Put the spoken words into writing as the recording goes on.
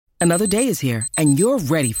Another day is here, and you're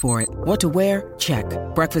ready for it. What to wear? Check.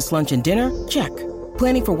 Breakfast, lunch, and dinner? Check.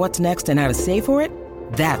 Planning for what's next and how to save for it?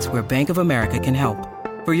 That's where Bank of America can help.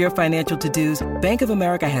 For your financial to-dos, Bank of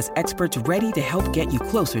America has experts ready to help get you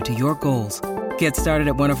closer to your goals. Get started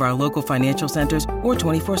at one of our local financial centers or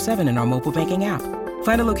 24/7 in our mobile banking app.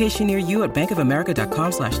 Find a location near you at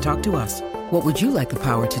bankofamerica.com/talktous. What would you like the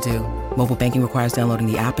power to do? Mobile banking requires downloading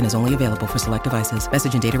the app and is only available for select devices.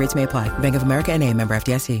 Message and data rates may apply. Bank of America N.A., member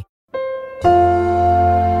FDIC.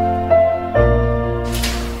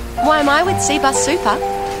 Why am I with Cbus Super?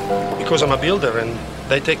 Because I'm a builder and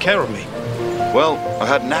they take care of me. Well, I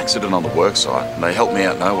had an accident on the worksite and they helped me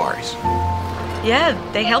out, no worries. Yeah,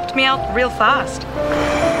 they helped me out real fast.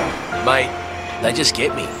 Mate, they just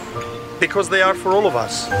get me. Because they are for all of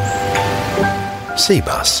us.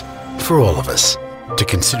 Cbus, for all of us. To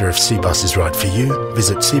consider if Cbus is right for you,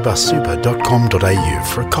 visit cbussuper.com.au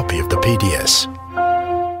for a copy of the PDS.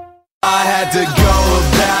 I had to go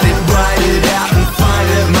about it, write it out and find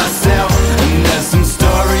it myself. And there's some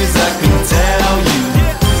stories I can tell you.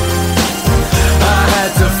 I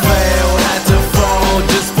had to fail, had to fall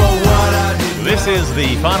just for what I did. This is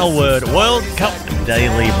the Final Word World Cup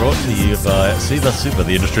Daily, brought to you by Cbus Super,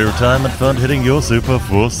 the industry retirement fund, hitting your super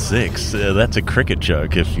for 6. That's a cricket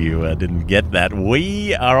joke if you didn't get that.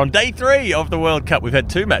 We are on day 3 of the World Cup. We've had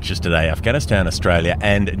 2 matches today, Afghanistan, Australia,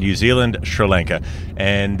 and New Zealand, Sri Lanka.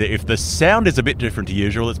 And if the sound is a bit different to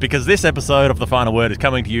usual, it's because this episode of The Final Word is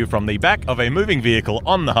coming to you from the back of a moving vehicle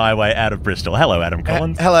on the highway out of Bristol. Hello, Adam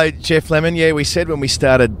Collins. Hello, Jeff Lemon. Yeah, we said when we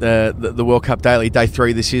started the World Cup Daily, day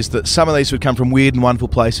 3 this is, that some of these would come from weird and wonderful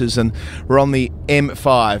places, and we're on the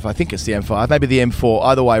M5. I think it's the M5, maybe the M4.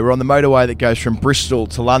 Either way, we're on the motorway that goes from Bristol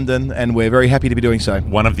to London, and we're very happy to be doing so.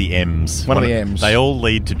 One of the M's. One of the M's. They all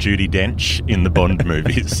lead to Judi Dench in the Bond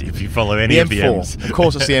movies, if you follow any of the M's. Of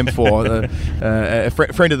course, it's the M4. A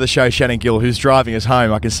friend of the show, Shannon Gill, who's driving us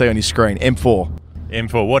home, I can see on your screen. M4.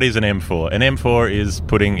 M4. What is an M4? An M4 is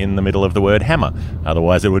putting in the middle of the word hammer.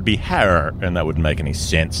 Otherwise, it would be harrow, and that wouldn't make any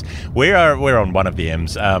sense. We're on one of the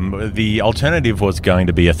M's. The alternative was going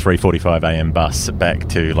to be a 3:45 a.m. bus back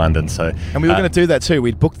to London. And we were going to do that too.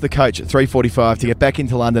 We'd booked the coach at 3:45 to get back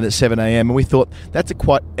into London at 7 a.m. and we thought that's a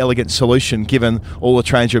quite elegant solution, given all the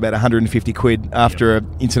trains are about 150 quid after an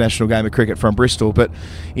international game of cricket from Bristol. But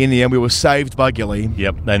in the end, we were saved by Gilly.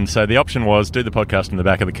 Yep. And so the option was do the podcast in the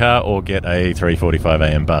back of the car or get a 3:45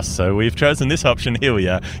 a.m. bus. So we've chosen this option. Here we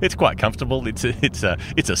are. It's quite comfortable. It's a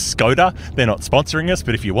Skoda. They're not sponsoring us,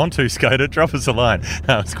 but if you want to, Skoda, drop us a line.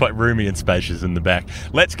 It's quite roomy and spacious in the back.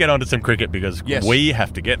 Let's get on to some cricket because we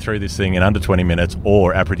have to get through this thing in under 20 minutes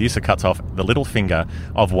or our producer cuts off the little finger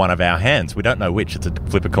of one of our hands. We don't know which. It's a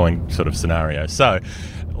flip a coin sort of scenario. So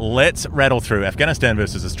let's rattle through Afghanistan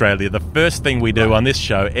versus Australia. The first thing we do on this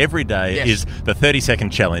show every day is the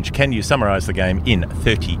 30-second challenge. Can you summarise the game in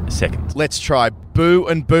 30 seconds? Let's try. Boo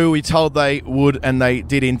and boo. We told they would, and they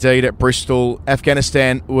did indeed at Bristol.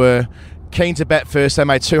 Afghanistan were keen to bat first. They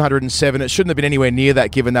made 207. It shouldn't have been anywhere near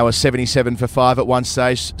that, given they were 77 for 5 at one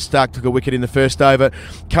stage. Stark took a wicket in the first over.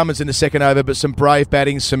 Cummins in the second over, but some brave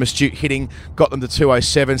batting, some astute hitting got them to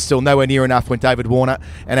 207. Still nowhere near enough when David Warner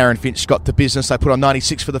and Aaron Finch got to business. They put on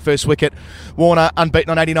 96 for the first wicket. Warner unbeaten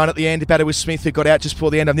on 89 at the end. Batted with Smith, who got out just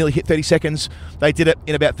before the end. I've nearly hit 30 seconds. They did it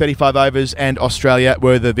in about 35 overs, and Australia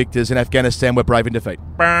were the victors, and Afghanistan were brave in defeat.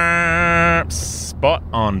 Spot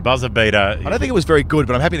on, buzzer beater. I don't think it was very good,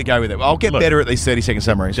 but I'm happy to go with it. I'll get better at these 30-second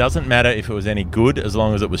summaries. It doesn't matter if it was any good as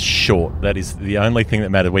long as it was short. That is the only thing that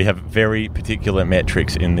mattered. We have very particular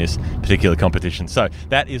metrics in this particular competition. So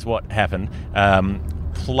that is what happened.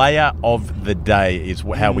 Player of the day is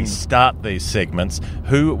how we start these segments.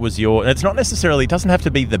 Who was your... It's not necessarily... It doesn't have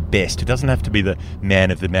to be the best. It doesn't have to be the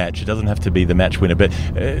man of the match. It doesn't have to be the match winner. But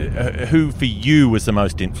who for you was the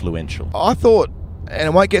most influential? I thought... And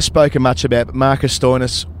it won't get spoken much about, but Marcus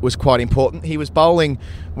Stoinis was quite important. He was bowling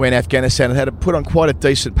when Afghanistan had to put on quite a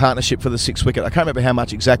decent partnership for the 6th wicket. I can't remember how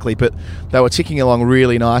much exactly, but they were ticking along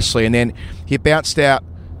really nicely. And then he bounced out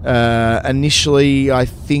initially, I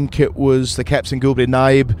think it was the captain Gulbin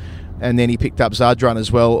Naib, and then he picked up Zadran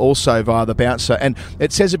as well, also via the bouncer. And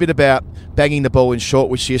it says a bit about banging the ball in short,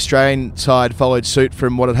 which the Australian side followed suit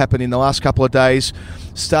from what had happened in the last couple of days.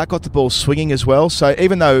 Stark got the ball swinging as well. So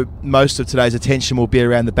even though most of today's attention will be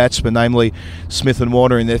around the batsmen, namely Smith and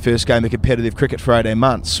Warner in their first game of competitive cricket for 18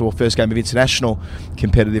 months, or first game of international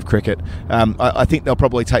competitive cricket, I think they'll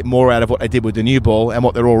probably take more out of what they did with the new ball and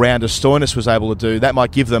what their all-rounder Stoinis was able to do. That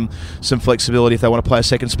might give them some flexibility if they want to play a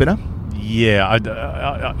second spinner. Yeah,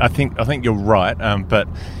 I think you're right, but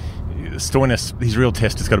Stoinis, his real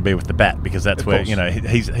test has got to be with the bat, because that's where,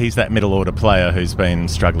 he's that middle order player who's been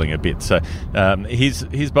struggling a bit. So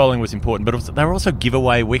his bowling was important, but they were also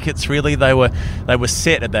giveaway wickets. Really, they were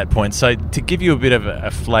set at that point. So to give you a bit of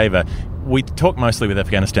a flavour, we talk mostly with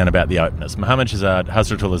Afghanistan about the openers. Mohammad Shahzad,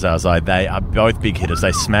 Hazratul Azazai, they are both big hitters.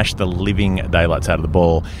 They smashed the living daylights out of the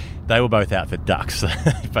ball. They were both out for ducks. They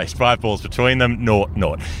faced 5 balls between them, naught.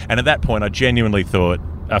 And at that point, I genuinely thought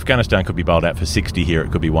Afghanistan could be bowled out for 60 here.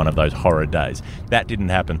 It could be one of those horror days. That didn't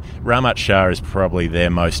happen. Rahmat Shah is probably their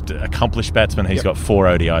most accomplished batsman. He's got 4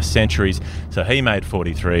 ODI centuries. So he made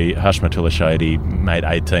 43. Hashmatullah Shahidi made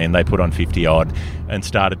 18. They put on 50-odd and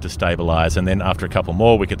started to stabilise. And then after a couple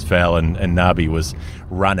more, wickets fell and Nabi was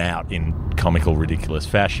run out in comical, ridiculous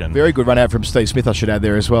fashion. Very good run out from Steve Smith, I should add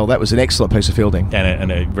there as well. That was an excellent piece of fielding.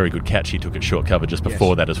 And a very good catch. He took it short cover just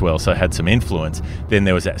before that as well, so had some influence. Then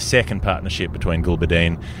there was that second partnership between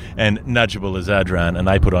Gulbadin and Najibul Azadran, and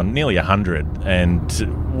they put on nearly 100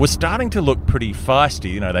 and was starting to look pretty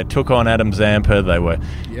feisty. They took on Adam Zampa. They were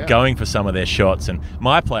going for some of their shots, and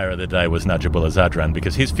my player of the day was Najibul Azadran,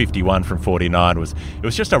 because his 51 from 49 was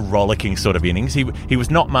just a rollicking sort of innings. He was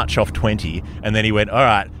not much off 20, and then he went, all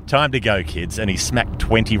right, time to go, kids, and he smacked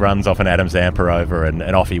 20 runs off an Adam Zampa over, and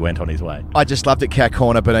off he went on his way. I just loved it, cow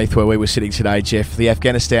corner beneath where we were sitting today, Jeff. The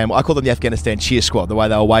Afghanistan, I call them the Afghanistan cheer squad, the way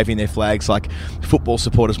they were waving their flags like football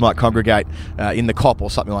supporters might congregate in the COP or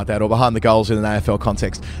something like that, or behind the goals in an AFL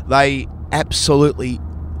context. They absolutely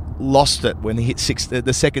lost it when he hit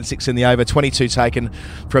the second 6 in the over, 22 taken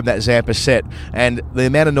from that Zampa set, and the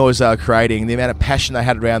amount of noise they were creating, the amount of passion they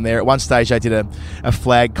had around there. At one stage they did a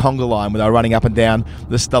flag conga line where they were running up and down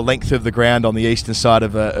the length of the ground on the eastern side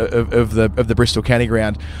of the Bristol County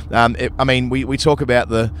ground. We talk about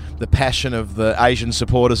the passion of the Asian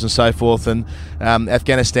supporters and so forth, and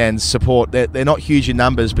Afghanistan's support, they're not huge in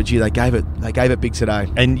numbers, but gee, they gave it big today.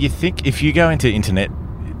 And you think if you go into internet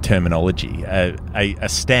terminology, a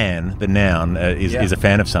stan, the noun, is a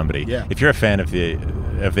fan of somebody. Yeah. If you're a fan of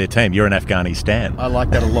their team, you're an Afghani stan. I like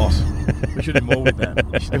that a lot. We should do more with that.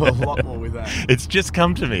 We should do a lot more with that. It's just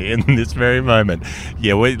come to me in this very moment.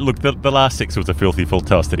 Yeah, the last 6 was a filthy full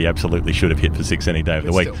toss that he absolutely should have hit for 6 any day of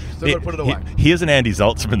the week. Still got to put it away. Here's an Andy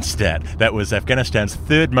Zaltzman stat. That was Afghanistan's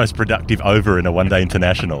 3rd most productive over in a one-day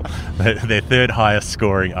international. Their 3rd highest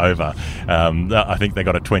scoring over. I think they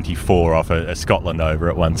got a 24 off a Scotland over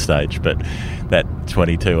at one stage, but that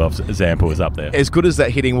 22 off Zampa was up there. As good as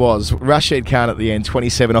that hitting was, Rashid Khan at the end,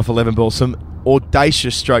 27 off 11 balls, some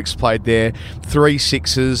audacious strokes played there, 3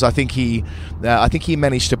 sixes. I think he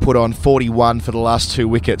managed to put on 41 for the last 2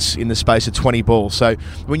 wickets in the space of 20 balls. So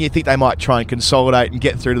when you think they might try and consolidate and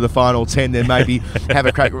get through to the final 10, then maybe have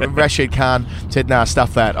a crack. Rashid Khan said, nah,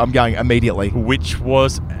 stuff that, I'm going immediately. Which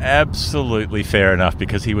was absolutely fair enough,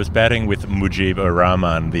 because he was batting with Mujib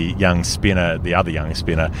Ur-Rahman, the other young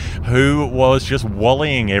spinner, who was just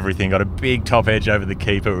volleying everything, got a big top edge over the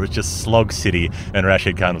keeper. It was just slog city, and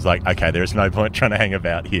Rashid Khan was like, okay, there is no point trying to hang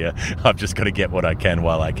about here. I've just got to get what I can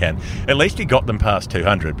while I can. At least he got them past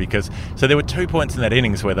 200, because so there were 2 points in that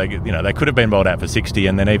innings where they could have been bowled out for 60,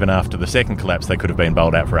 and then even after the second collapse they could have been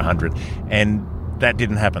bowled out for 100, and that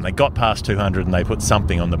didn't happen. They got past 200 and they put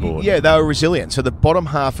something on the board. Yeah, they were resilient. So the bottom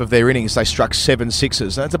half of their innings, they struck 7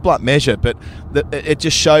 sixes. That's a blunt measure, but it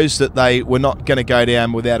just shows that they were not going to go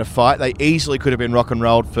down without a fight. They easily could have been rock and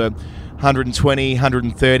rolled for 120,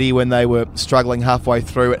 130 when they were struggling halfway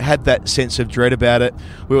through. It had that sense of dread about it.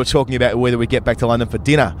 We were talking about whether we'd get back to London for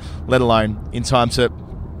dinner, let alone in time to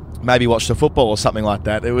maybe watch the football or something like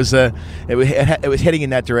that. It was heading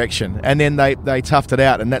in that direction, and then they toughed it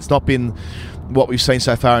out, and that's not been what we've seen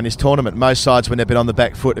so far in this tournament. Most sides, when they've been on the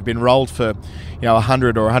back foot, have been rolled for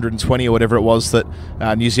 100 or 120 or whatever it was that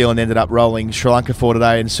New Zealand ended up rolling Sri Lanka for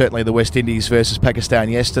today, and certainly the West Indies versus Pakistan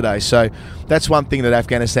yesterday. So that's one thing that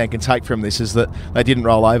Afghanistan can take from this, is that they didn't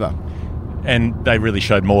roll over. And they really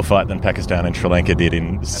showed more fight than Pakistan and Sri Lanka did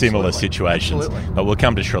in similar situations. Absolutely. But we'll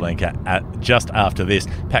come to Sri Lanka just after this.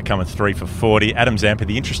 Pat Cummins 3 for 40. Adam Zampa,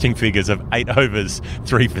 the interesting figures of 8 overs,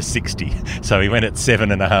 3 for 60. So he went at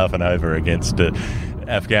 7.5 and over against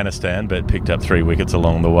Afghanistan, but picked up 3 wickets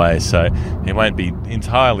along the way. So he won't be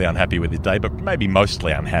entirely unhappy with his day, but maybe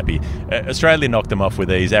mostly unhappy. Australia knocked them off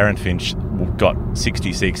with ease. Aaron Finch got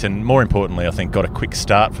 66, and more importantly, I think got a quick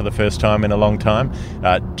start for the first time in a long time.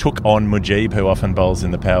 Took on Mujib, who often bowls in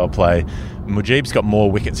the power play. Mujib's got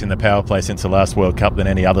more wickets in the power play since the last World Cup than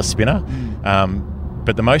any other spinner.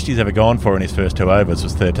 But the most he's ever gone for in his first 2 overs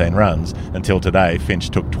was 13 runs. Until today, Finch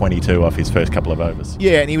took 22 off his first couple of overs.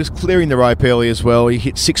 Yeah, and he was clearing the rope early as well. He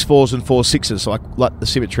hit 6 4s and 4 6s, so I like the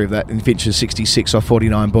symmetry of that. And Finch's 66 off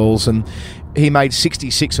 49 balls, and he made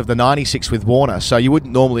 66 of the 96 with Warner. So you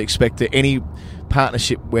wouldn't normally expect that any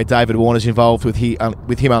partnership where David Warner's involved with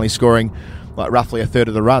him only scoring like roughly a third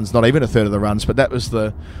of the runs, not even a third of the runs, but that was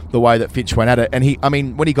the way that Finch went at it.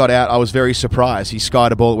 And when he got out, I was very surprised. He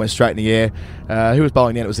skied a ball that went straight in the air. Who was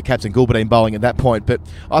bowling then? It was the captain, Gulbadine, bowling at that point, but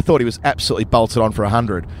I thought he was absolutely bolted on for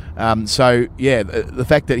 100. The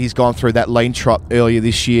fact that he's gone through that lean trot earlier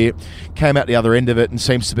this year, came out the other end of it and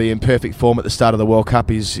seems to be in perfect form at the start of the World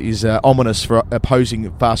Cup is ominous for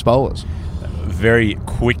opposing fast bowlers. Very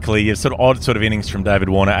quickly, a sort of odd sort of innings from David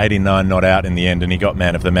Warner, 89 not out in the end, and he got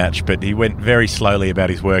man of the match, but he went very slowly about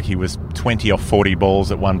his work. He was 20 off 40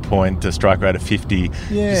 balls at one point, a strike rate of 50.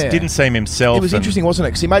 Yeah. Just didn't seem himself. It was interesting, wasn't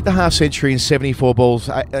it? Because he made the half century in 74 balls.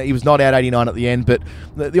 He was not out 89 at the end, but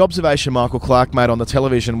the observation Michael Clarke made on the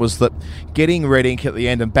television was that getting red ink at the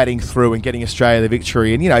end and batting through and getting Australia the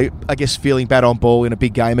victory and, I guess feeling bat on ball in a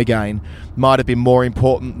big game again might have been more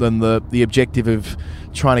important than the objective of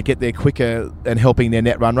trying to get there quicker and helping their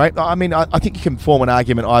net run rate. I mean, I think you can form an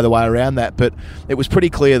argument either way around that, but it was pretty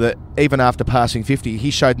clear that even after passing 50,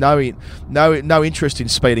 he showed no interest in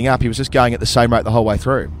speeding up. He was just going at the same rate the whole way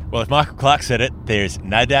through. Well, if Michael Clarke said it, there's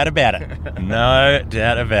no doubt about it. No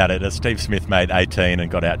doubt about it. As Steve Smith made 18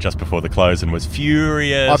 and got out just before the close and was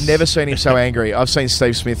furious. I've never seen him so angry. I've seen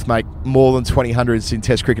Steve Smith make more than 20 hundreds in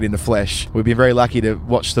Test cricket in the flesh. We've been very lucky to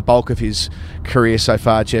watch the bulk of his career so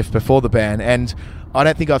far, Jeff, before the ban, and I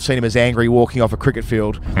don't think I've seen him as angry walking off a cricket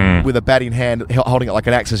field with a bat in hand, holding it like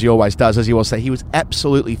an axe as he always does, as he was. He was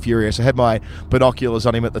absolutely furious. I had my binoculars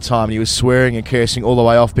on him at the time, and he was swearing and cursing all the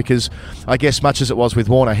way off because I guess much as it was with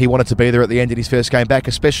Warner, he wanted to be there at the end in his first game back,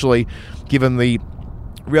 especially given the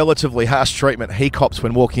relatively harsh treatment he cops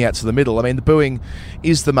when walking out to the middle. I mean, the booing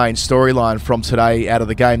is the main storyline from today out of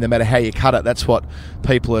the game, no matter how you cut it. That's what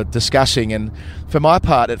people are discussing, and for my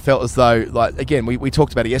part it felt as though, like, again, we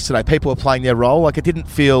talked about it yesterday, people were playing their role. Like, it didn't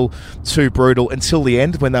feel too brutal until the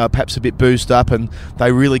end when they were perhaps a bit boozed up, and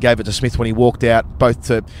they really gave it to Smith when he walked out, both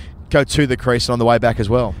to go to the crease and on the way back as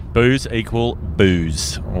well. Booze equal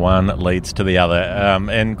booze. One leads to the other.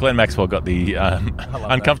 And Glenn Maxwell got the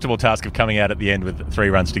uncomfortable task of coming out at the end with 3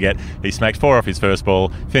 runs to get. He smacked 4 off his first ball,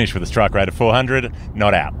 finished with a strike rate of 400,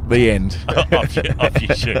 not out. The end. off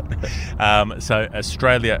you shoot. So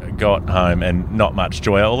Australia got home and not much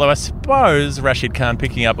joy, although I suppose Rashid Khan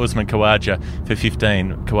picking up Usman Khawaja for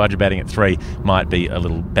 15, Khawaja batting at 3, might be a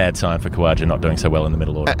little bad sign for Khawaja not doing so well in the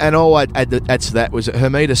middle order. And all I'd add to that was that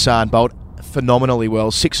Hamid Hassan bowled phenomenally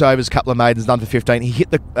well. 6 overs, couple of maidens, done for 15. He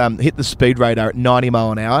hit the speed radar at 90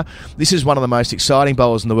 mile an hour. This is one of the most exciting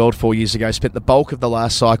bowlers in the world 4 years ago. Spent the bulk of the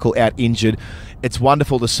last cycle out injured. It's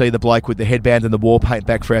wonderful to see the bloke with the headband and the war paint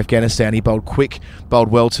back for Afghanistan. He bowled quick,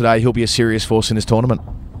 bowled well today. He'll be a serious force in this tournament.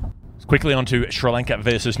 Quickly on to Sri Lanka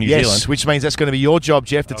versus New Zealand. Yes, which means that's going to be your job,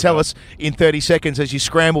 Jeff, to tell us in 30 seconds as you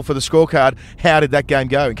scramble for the scorecard, how did that game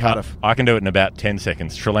go in Cardiff? I can do it in about 10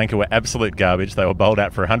 seconds. Sri Lanka were absolute garbage. They were bowled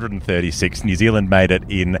out for 136. New Zealand made it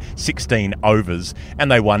in 16 overs,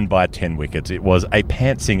 and they won by 10 wickets. It was a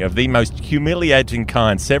pantsing of the most humiliating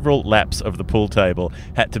kind. Several laps of the pool table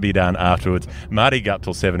had to be done afterwards. Marty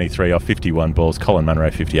Guptill, 73 off 51 balls. Colin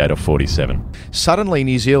Munro, 58 off 47. Suddenly,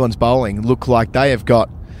 New Zealand's bowling looked like they have got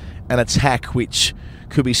an attack which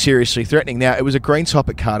could be seriously threatening. Now, it was a green top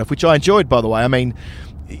at Cardiff, which I enjoyed, by the way. I mean,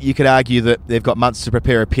 you could argue that they've got months to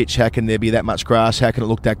prepare a pitch. How can there be that much grass? How can it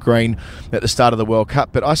look that green at the start of the World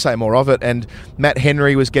Cup? But I say more of it. And Matt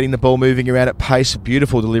Henry was getting the ball moving around at pace.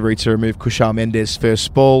 Beautiful delivery to remove Kushal Mendes'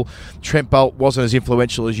 first ball. Trent Bolt wasn't as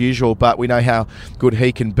influential as usual, but we know how good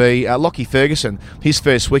he can be. Lockie Ferguson, his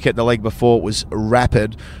first wicket the leg before was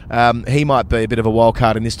rapid. He might be a bit of a wild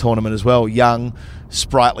card in this tournament as well. Young,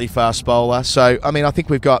 sprightly fast bowler. So, I mean, I think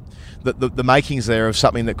we've got the makings there of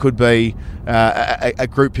something that could be a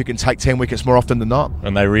group who can take 10 wickets more often than not.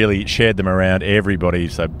 And they really shared them around everybody.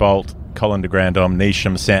 So Bolt, Colin de Grandhomme,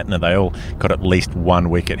 Neesham, Santner, they all got at least 1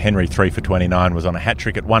 wicket. Henry, 3 for 29, was on a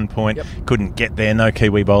hat-trick at one point. Yep. Couldn't get there. No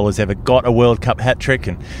Kiwi bowlers ever got a World Cup hat-trick,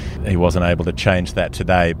 and he wasn't able to change that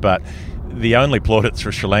today. But the only plaudits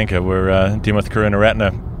for Sri Lanka were Dimuth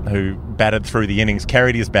Karunaratne who batted through the innings,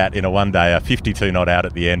 carried his bat in a one-dayer, 52 not out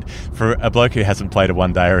at the end, for a bloke who hasn't played a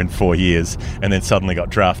one-dayer in 4 years and then suddenly got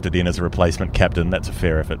drafted in as a replacement captain. That's a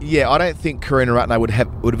fair effort. Yeah, I don't think Karunaratne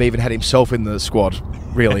would have even had himself in the squad,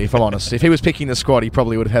 really, if I'm honest. If he was picking the squad, he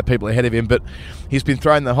probably would have had people ahead of him, but he's been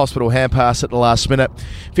thrown in the hospital hand pass at the last minute.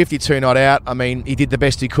 52 not out. I mean, he did the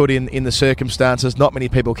best he could in the circumstances. Not many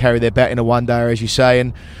people carry their bat in a one-dayer, as you say,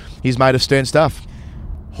 and he's made of stern stuff.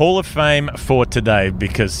 Hall of Fame for today,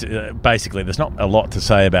 because basically there's not a lot to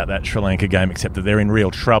say about that Sri Lanka game except that they're in real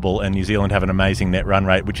trouble and New Zealand have an amazing net run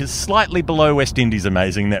rate, which is slightly below West Indies'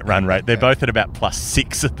 amazing net run rate. They're both at about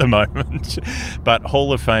 +6 at the moment. But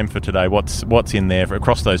Hall of Fame for today, what's in there for,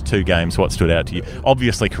 across those two games? What stood out to you?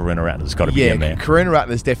 Obviously Karunaratne's got to be in there.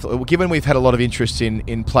 Karunaratne's definitely, given we've had a lot of interest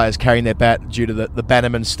in players carrying their bat due to the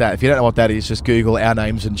Bannerman stat. If you don't know what that is, just Google our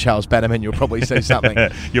names and Charles Bannerman, you'll probably see something.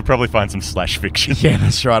 You'll probably find some slash fiction. Yeah,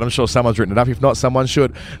 that's right. I'm sure someone's written it up. If not, someone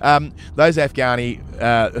should. Those Afghani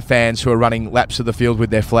fans who are running laps of the field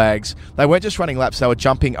with their flags, they weren't just running laps, they were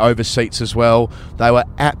jumping over seats as well. They were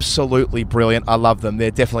absolutely brilliant. I love them.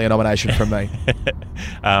 They're definitely a nomination from me.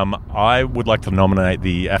 I would like to nominate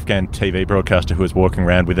the Afghan TV broadcaster who was walking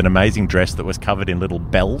around with an amazing dress that was covered in little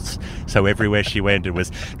bells. So everywhere she went, it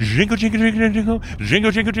was jingle, jingle, jingle, jingle,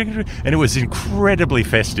 jingle, jingle, jingle, and it was incredibly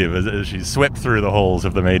festive as she swept through the halls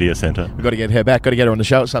of the media centre. We've got to get her back. Got to get her on the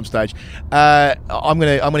show at some stage. I'm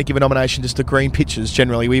gonna give a nomination just to green pitches.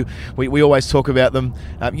 Generally, we always talk about them.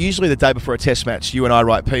 Usually the day before a test match, you and I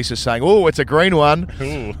write pieces saying, "Oh, it's a green one.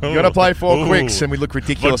 You got to play 4 quicks," and we look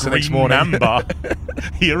ridiculous the next morning. Number.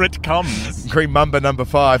 Here it comes. Green Mamba number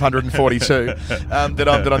 5, 142. That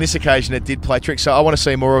on this occasion it did play tricks. So I want to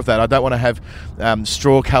see more of that. I don't want to have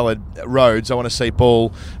straw-coloured roads. I want to see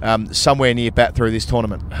ball somewhere near bat through this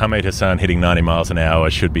tournament. Hamid Hassan hitting 90 miles an hour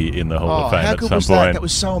should be in the Hall of Fame at some point. That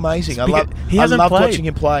was so amazing. I loved watching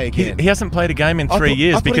him play again. He hasn't played a game in 3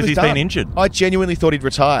 years because he's been injured. I genuinely thought he'd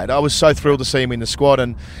retired. I was so thrilled to see him in the squad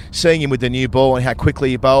and seeing him with the new ball and how quickly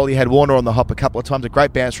he bowled. He had Warner on the hop a couple of times. A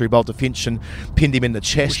great bouncer he bowled to Finch and pinned him in the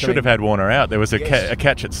chest. We should have had Warner out. There was a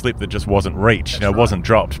catch at slip that just wasn't reached. It wasn't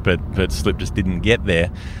dropped, but slip just didn't get there.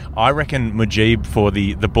 I reckon Mujib for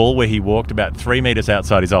the ball where he walked about 3 metres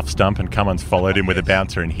outside his off stump and Cummins followed him with a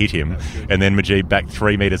bouncer and hit him, and then Mujib back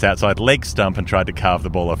 3 metres outside leg stump and tried to carve the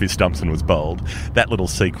ball off his stumps and was bowled. That little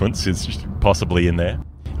sequence is possibly in there.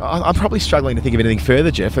 I'm probably struggling to think of anything further,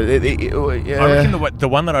 Jeff. I reckon the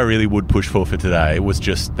one that I really would push for today was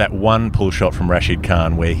just that one pull shot from Rashid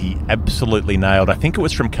Khan where he absolutely nailed, I think it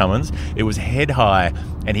was from Cummins, it was head high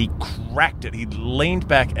and he cracked it. He leaned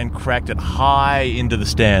back and cracked it high into the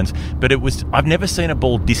stands. But I've never seen a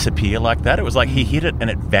ball disappear like that. It was like he hit it and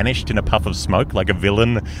it vanished in a puff of smoke like a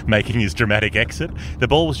villain making his dramatic exit. The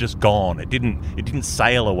ball was just gone. It didn't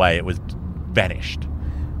sail away. It was vanished.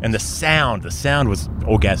 And the sound was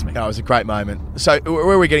orgasmic. Oh, it was a great moment. So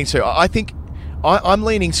where are we getting to? I think I'm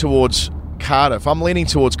leaning towards Cardiff. I'm leaning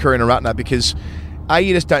towards Karunaratne because A,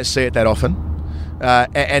 you just don't see it that often,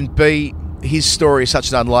 and B, his story is such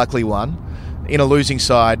an unlikely one in a losing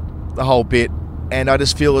side the whole bit. And I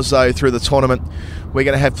just feel as though through the tournament we're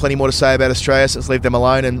going to have plenty more to say about Australia, so let's leave them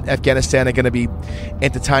alone. And Afghanistan are going to be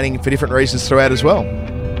entertaining for different reasons throughout as well.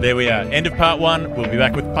 There we are. End of part 1. We'll be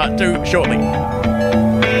back with part 2 shortly.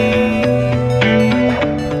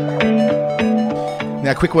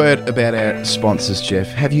 Now, a quick word about our sponsors, Jeff.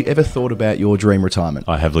 Have you ever thought about your dream retirement?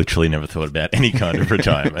 I have literally never thought about any kind of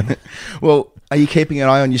retirement. Well, are you keeping an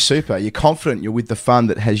eye on your super? Are you confident you're with the fund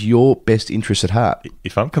that has your best interest at heart?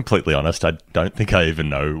 If I'm completely honest, I don't think I even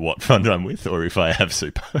know what fund I'm with or if I have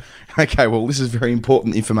super. Okay, well, this is very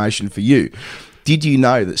important information for you. Did you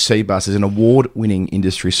know that CBUS is an award-winning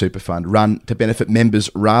industry super fund run to benefit members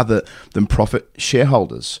rather than profit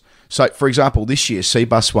shareholders? So, for example, this year,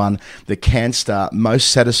 CBUS won the CanStar Most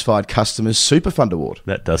Satisfied Customers Super Fund Award.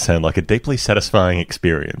 That does sound like a deeply satisfying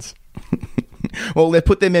experience. Well, they've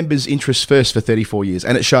put their members' interests first for 34 years,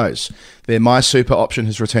 and it shows. Their My Super option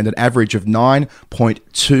has returned an average of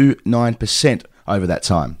 9.29% over that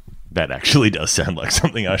time. That actually does sound like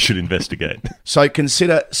something I should investigate. So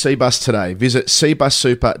consider CBUS today. Visit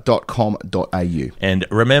cbussuper.com.au. And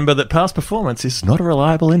remember that past performance is not a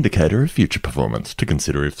reliable indicator of future performance. To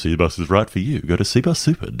consider if CBUS is right for you, go to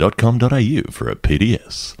cbussuper.com.au for a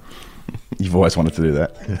PDS. You've always wanted to do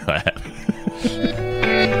that. I have.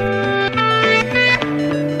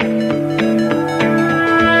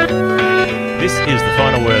 This is the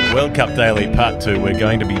Final Word World Cup Daily Part 2. We're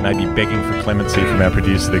going to be maybe begging for clemency from our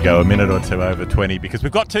producer to go a minute or two over 20 because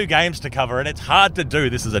we've got 2 games to cover and it's hard to do.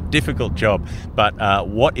 This is a difficult job. But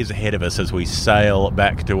what is ahead of us as we sail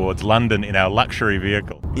back towards London in our luxury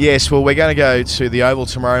vehicle? Yes, well, we're going to go to the Oval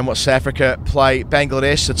tomorrow and watch South Africa play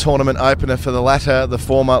Bangladesh, the tournament opener for the latter. The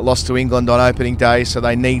former lost to England on opening day, so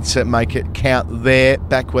they need to make it count there,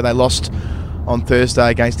 back where they lost on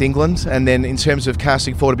Thursday against England. And then in terms of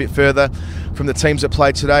casting forward a bit further from the teams that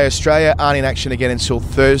played today, Australia aren't in action again until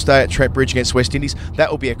Thursday at Trent Bridge against West Indies.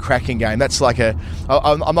 That will be a cracking game. That's like I'm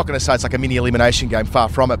not going to say it's like a mini elimination game, far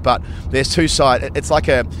from it, but there's 2 sides. It's like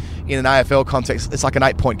in an AFL context, it's like an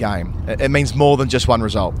 8-point game. It means more than just one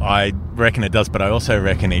result. I reckon it does, but I also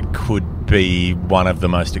reckon it could be one of the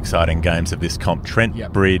most exciting games of this comp.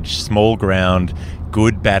 Trent Bridge, small ground,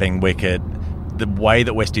 good batting wicket. The way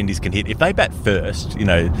that West Indies can hit, if they bat first,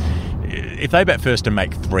 if they bat first and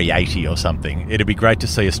make 380 or something, it'd be great to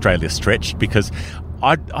see Australia stretched because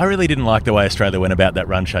I really didn't like the way Australia went about that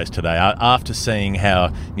run chase today. After seeing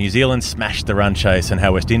how New Zealand smashed the run chase and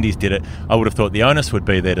how West Indies did it, I would have thought the onus would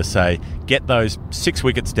be there to say, get those 6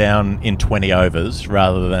 wickets down in 20 overs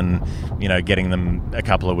rather than, getting them a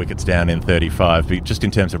couple of wickets down in 35. But just in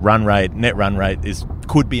terms of run rate, net run rate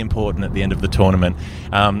could be important at the end of the tournament.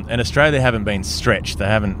 And Australia haven't been stretched. They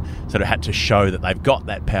haven't sort of had to show that they've got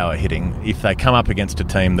that power hitting. If they come up against a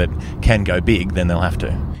team that can go big, then they'll have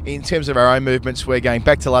to. In terms of our own movements, we're going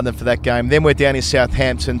back to London for that game. Then we're down in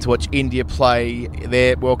Southampton to watch India play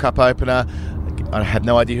their World Cup opener. I have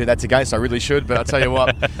no idea who that's against. I really should, but I'll tell you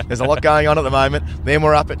what, there's a lot going on at the moment. Then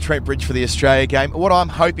we're up at Trent Bridge for the Australia game. What I'm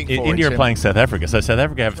hoping for... India are playing South Africa, so South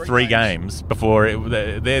Africa have 3 games before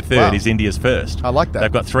their third is India's first. I like that.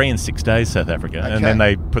 They've got 3 in 6 days, South Africa, and then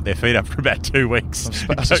they put their feet up for about 2 weeks.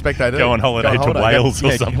 I suspect they do. Go on holiday to Wales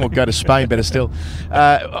or something. Or go to Spain, better still.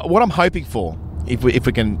 What I'm hoping for, if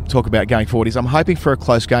we can talk about going forward, is I'm hoping for a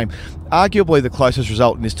close game. Arguably the closest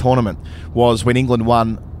result in this tournament was when England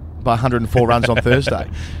won by 104 runs on Thursday.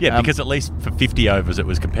 Because at least for 50 overs it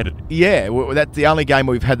was competitive. Yeah, that's the only game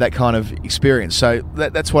where we've had that kind of experience. So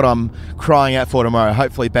that's what I'm crying out for tomorrow.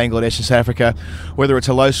 Hopefully Bangladesh and South Africa, whether it's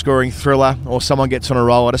a low-scoring thriller or someone gets on a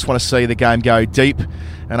roll, I just want to see the game go deep,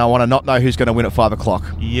 and I want to not know who's going to win at 5 o'clock.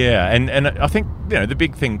 Yeah, and I think the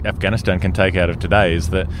big thing Afghanistan can take out of today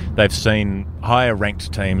is that they've seen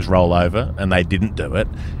higher-ranked teams roll over, and they didn't do it.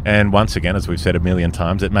 And once again, as we've said a million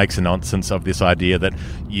times, it makes a nonsense of this idea that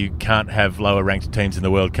you can't have lower-ranked teams in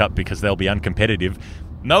the World Cup because they'll be uncompetitive.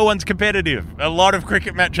 No one's competitive. A lot of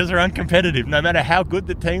cricket matches are uncompetitive, no matter how good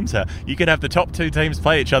the teams are. You could have the top 2 teams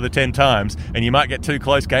play each other 10 times, and you might get 2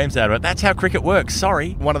 close games out of it. That's how cricket works.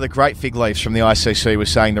 Sorry. One of the great fig leaves from the ICC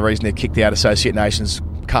was saying the reason they've kicked out Associate Nations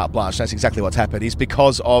carte blanche, that's exactly what's happened, is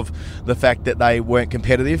because of the fact that they weren't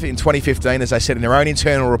competitive. In 2015, as they said in their own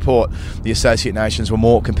internal report, the Associate Nations were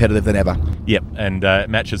more competitive than ever. Yep, and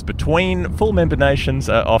matches between full member nations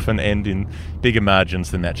often end in bigger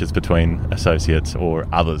margins than matches between associates or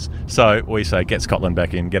others. So we say get Scotland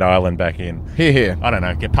back in, get Ireland back in. Here. I don't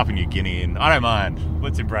know, get Papua New Guinea in. I don't mind.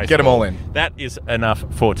 Let's embrace Get them all in. That is enough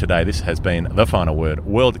for today. This has been The Final Word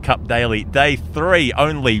World Cup Daily, Day 3,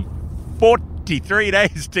 only 43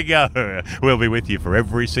 days to go. We'll be with you for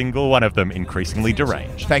every single one of them, increasingly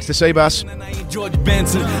deranged. Thanks to Seabus. George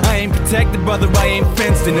Benson, I ain't protected, brother, I ain't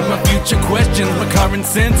fenced in. If my future questions my current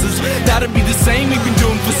senses, that'd be the same we've been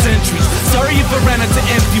doing for centuries. Sorry if I ran out to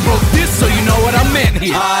empty, wrote this so you know what I meant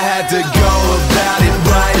here. I had to go about it,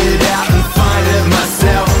 write it out and find it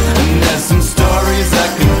myself. And there's some stories I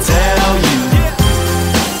can tell you.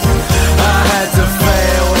 I had to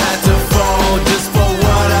fail, had to fall just for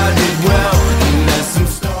what I did well. And there's some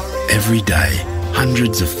stories. Every day,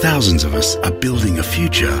 hundreds of thousands of us are building a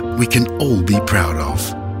future we can all be proud of.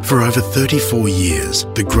 For over 34 years,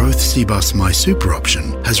 the Growth Cbus My Super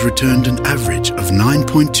option has returned an average of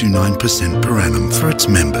 9.29% per annum for its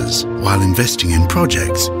members, while investing in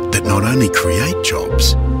projects that not only create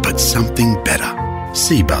jobs, but something better.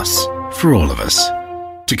 Cbus, for all of us.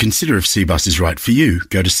 To consider if Cbus is right for you,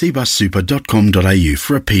 go to cbussuper.com.au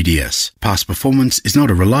for a PDS. Past performance is not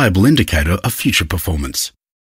a reliable indicator of future performance.